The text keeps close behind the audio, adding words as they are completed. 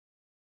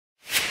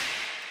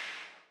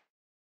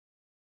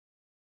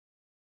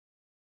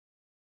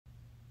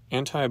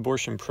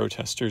Anti-abortion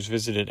protesters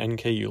visited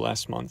NKU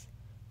last month,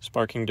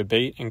 sparking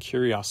debate and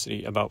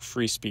curiosity about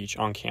free speech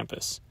on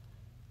campus.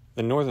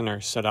 The Northerner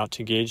set out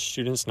to gauge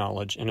students'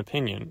 knowledge and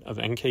opinion of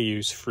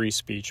NKU's free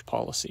speech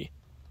policy.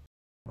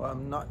 Well,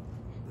 I'm not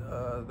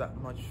that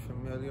much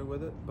familiar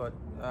with it, but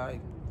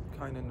I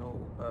kind of know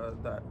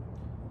that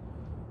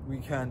we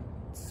can't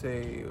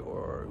say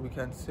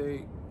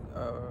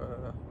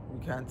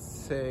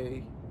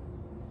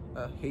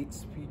hate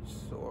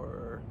speech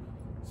or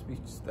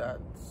speech that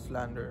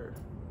slander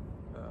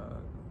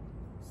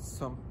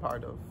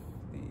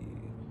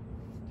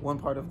one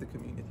part of the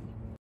community.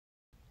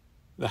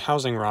 The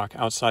housing rock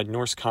outside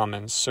Norse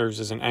Commons serves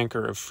as an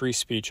anchor of free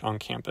speech on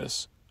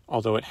campus,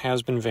 although it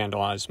has been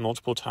vandalized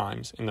multiple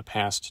times in the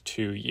past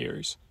 2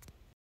 years.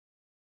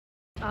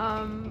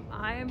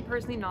 I am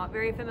personally not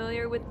very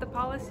familiar with the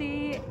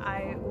policy.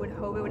 I would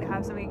hope it would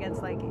have something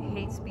against like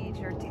hate speech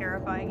or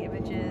terrifying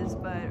images,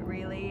 but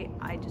really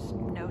I just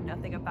know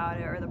nothing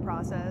about it or the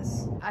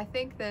process. I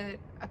think that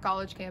a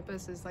college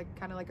campus is like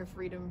kind of like a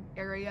freedom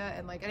area,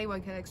 and like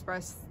anyone can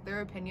express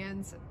their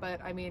opinions,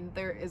 but I mean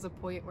there is a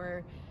point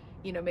where,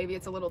 you know, maybe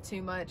it's a little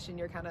too much and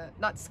you're kind of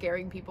not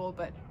scaring people,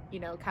 but, you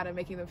know, kind of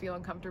making them feel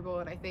uncomfortable.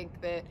 And I think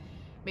that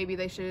maybe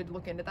they should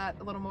look into that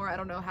a little more. I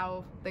don't know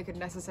how they could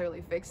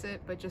necessarily fix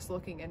it, but just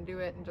looking into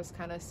it and just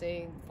kind of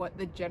seeing what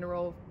the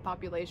general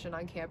population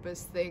on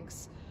campus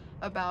thinks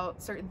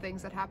about certain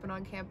things that happen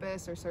on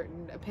campus or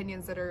certain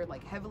opinions that are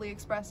like heavily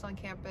expressed on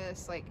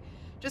campus, like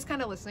just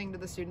kind of listening to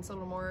the students a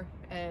little more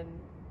and,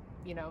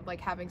 you know,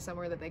 like having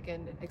somewhere that they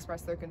can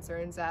express their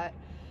concerns at.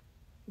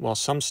 While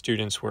some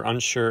students were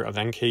unsure of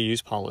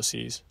NKU's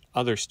policies,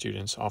 other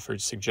students offered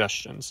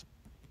suggestions.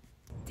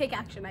 Take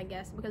action, I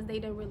guess, because they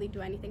didn't really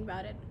do anything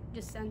about it.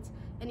 Just sent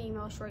an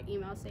short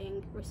email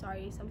saying, we're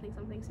sorry, something,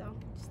 so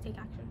just take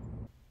action.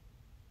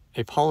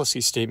 A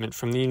policy statement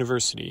from the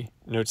university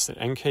notes that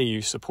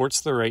NKU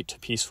supports the right to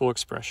peaceful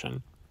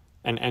expression,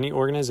 and any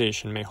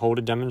organization may hold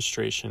a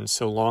demonstration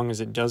so long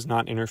as it does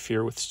not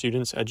interfere with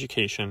students'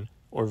 education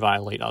or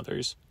violate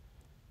others.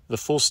 The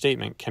full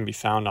statement can be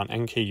found on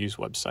NKU's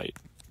website.